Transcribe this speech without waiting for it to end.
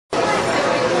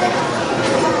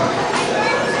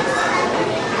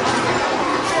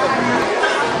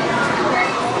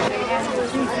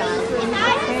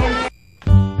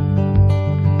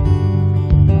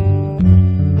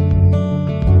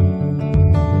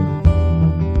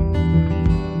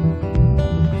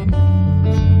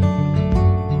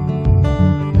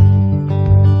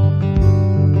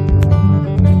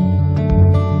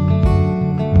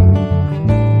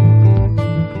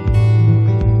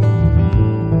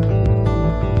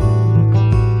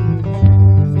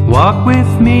Walk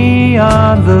with me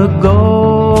on the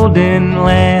golden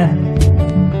land.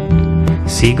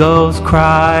 Seagulls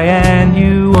cry and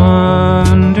you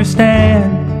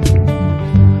understand.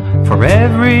 For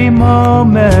every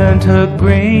moment a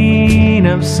grain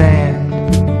of sand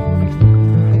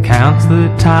counts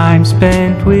the time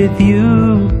spent with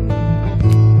you.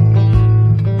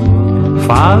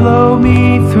 Follow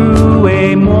me through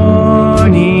a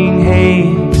morning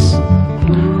haze.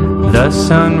 The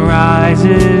sun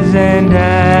rises and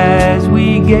as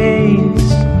we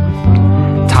gaze,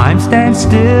 time stands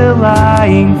still,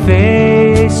 lying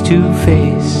face to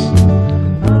face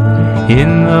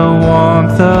in the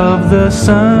warmth of the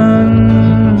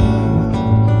sun.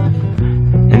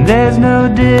 And there's no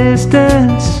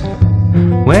distance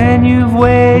when you've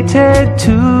waited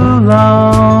too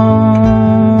long.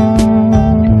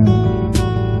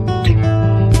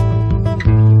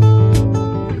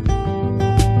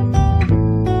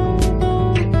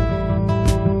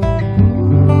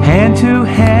 Hand to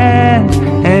hand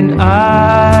and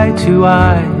eye to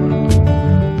eye,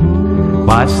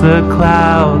 watch the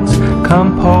clouds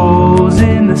compose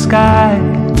in the sky.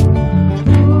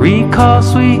 Recall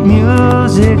sweet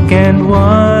music and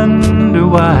wonder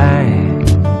why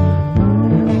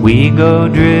we go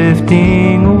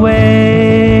drifting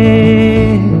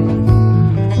away.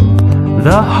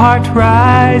 The heart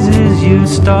rises, you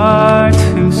start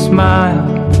to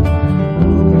smile.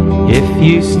 If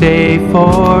you stay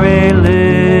for a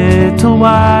little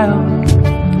while,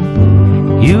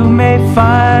 you may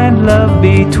find love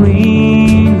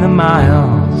between the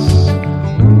miles,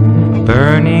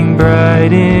 burning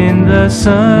bright in the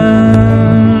sun.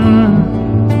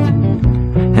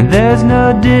 And there's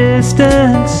no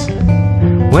distance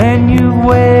when you've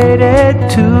waited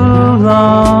too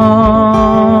long.